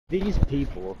These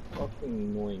people are fucking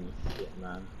annoying as shit,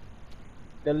 man.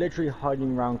 They're literally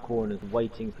hiding around corners,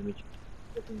 waiting for me to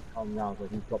fucking come round so I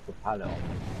can drop the pallet on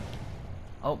them.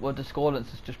 Oh, well, Discordance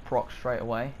has just proc straight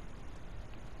away.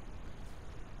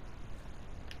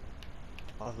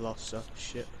 I've lost her.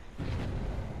 Shit.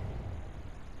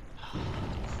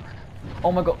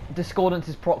 Oh my god, Discordance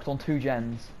is procced on 2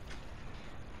 gens.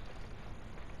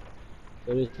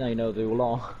 So just now you know they all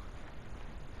are.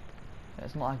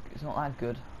 It's not that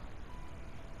good.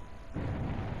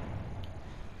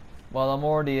 Well, I'm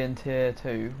already in tier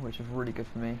 2, which is really good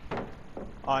for me.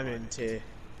 I'm in tier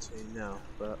 2 now,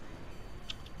 but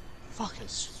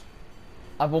fuckers.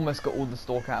 I've almost got all the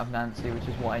stalk out of Nancy, which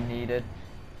is what I needed.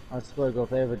 I swear God, if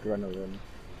they have adrenaline,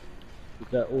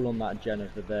 they're all on that gen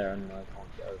over there and I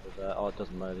can't get over there. Oh, it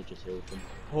doesn't matter, they just healed them.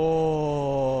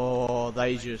 Oh,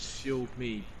 they just fueled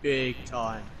me big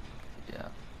time. Yeah.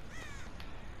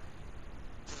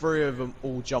 3 of them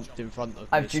all jumped in front of me.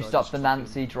 I've juiced up the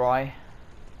Nancy dry.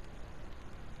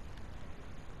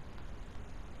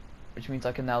 Which means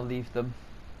I can now leave them.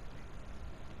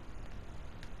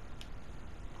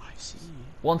 I see.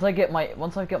 Once I get my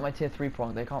tier 3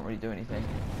 proc, they can't really do anything.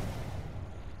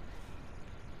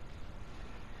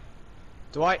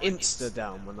 Do I insta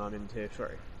down when I'm in tier 3?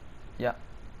 Yeah.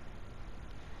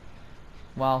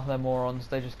 Wow, they're morons.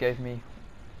 They just gave me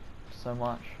so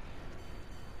much.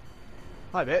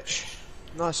 Hi, bitch.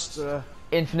 Nice to...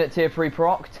 Infinite tier 3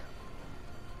 procced.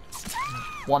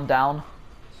 1 down.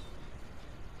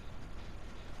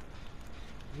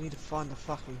 I need to find the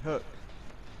fucking hook.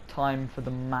 Time for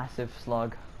the massive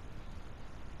slug.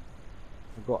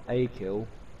 I've got a kill.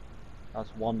 That's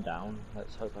 1 down.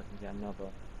 Let's hope I can get another.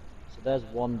 So there's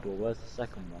 1 door. Where's the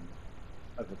second one?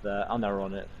 Over there. I'm never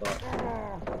on it, but...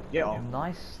 Get on.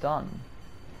 Nice stun.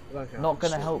 Not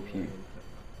gonna help you.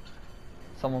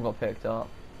 Someone got picked up.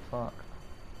 Fuck.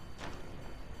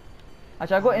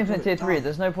 Actually, I've got infinite tier 3.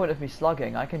 There's no point of me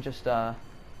slugging. I can just, That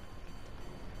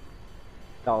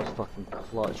was fucking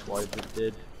clutch what I just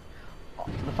did.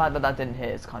 The fact that that didn't hit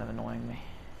is kind of annoying me.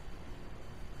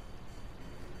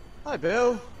 Hi,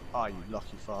 Bill. Oh, you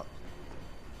lucky fuck.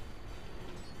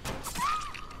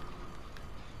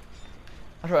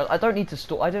 Actually, I don't need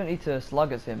to I don't need to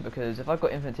slug as him because if I've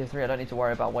got infinite tier 3, I don't need to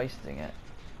worry about wasting it.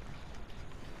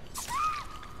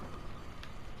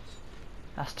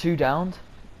 That's 2 downed.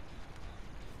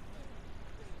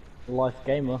 Life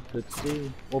gamer, good to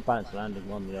see. Or bounce landing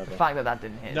one or the The other. fact that that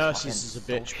didn't hit. Nurses is a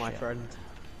bitch, my bullshit. friend.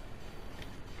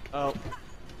 Oh.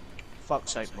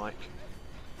 Fuck's sake, Mike.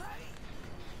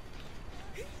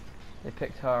 They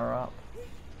picked her up.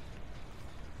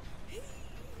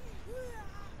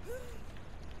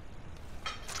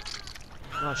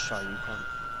 Nice try, you cunt.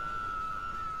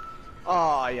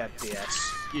 Oh, yeah,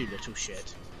 DS. You little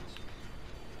shit.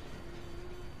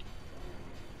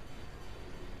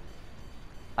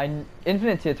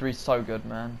 Infinite tier 3 is so good,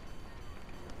 man.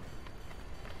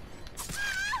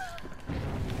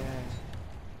 Yeah.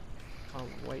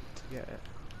 Can't wait to get it.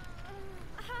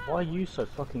 Why are you so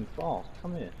fucking fast?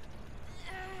 Come here.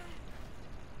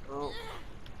 Oh.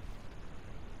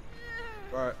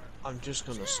 Right, I'm just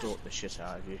gonna stalk the shit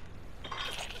out of you.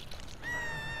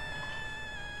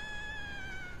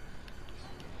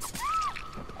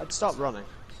 I'd start running.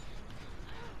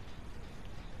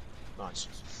 Nice.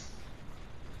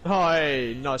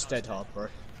 Hi, nice dead hard, bro.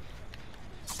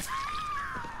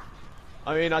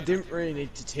 I mean, I didn't really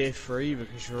need to tier 3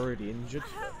 because you're already injured,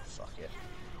 but fuck it.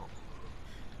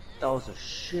 That was a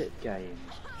shit game.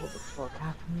 What the fuck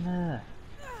happened there?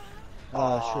 Oh,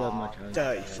 I should have my turn.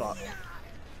 Dirty fuck.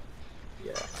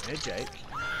 Yeah. Hey, Jake.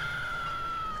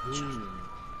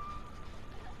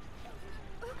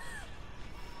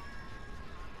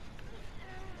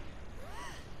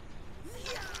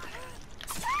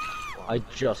 I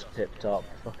just picked up.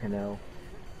 Fucking hell.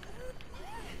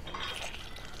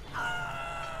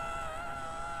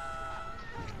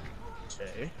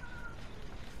 Two.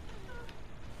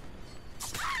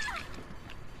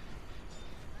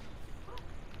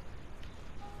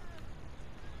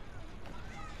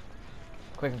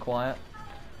 Quick and quiet.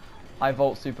 I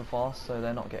vault super fast, so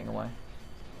they're not getting away.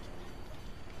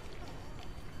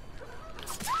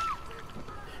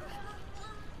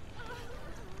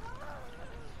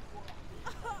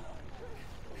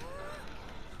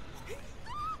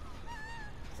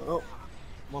 Oh,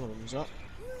 one of them's up.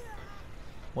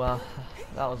 Well,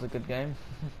 that was a good game.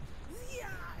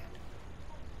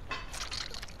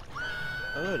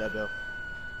 Hello there, Bill.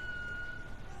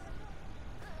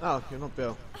 Oh, you're not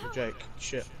Bill. You're Jake.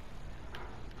 Shit.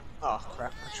 Oh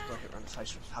crap, I just got hit around the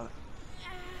face with a pallet.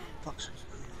 Fuck's sake.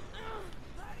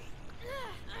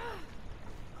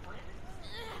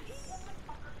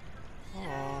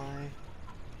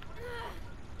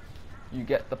 you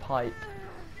get the pipe.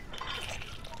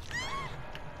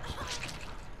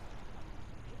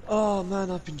 Oh man,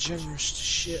 I've been generous to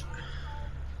shit.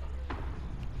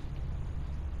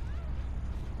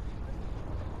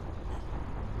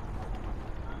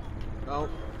 Oh,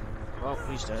 well,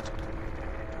 he's dead.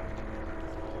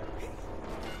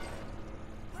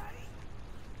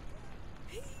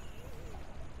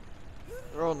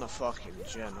 We're on the fucking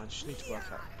gem. I just need to work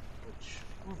out which.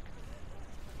 Oh.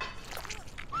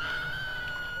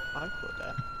 I put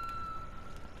that.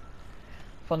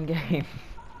 Fun game.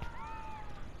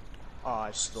 Oh,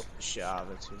 I stopped the shit out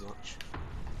of it too much.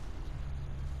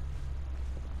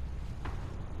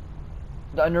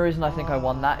 The only reason I think I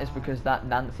won that is because that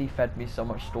Nancy fed me so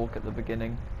much stalk at the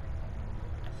beginning.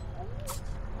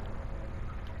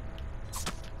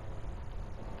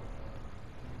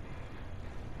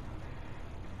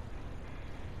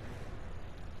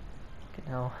 Okay,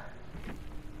 now.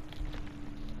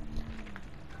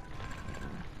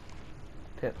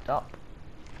 Pipped up.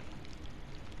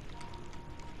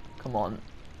 Come on.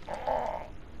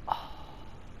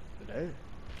 Hello.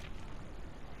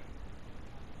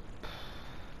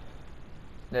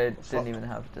 They didn't even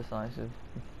have decisive.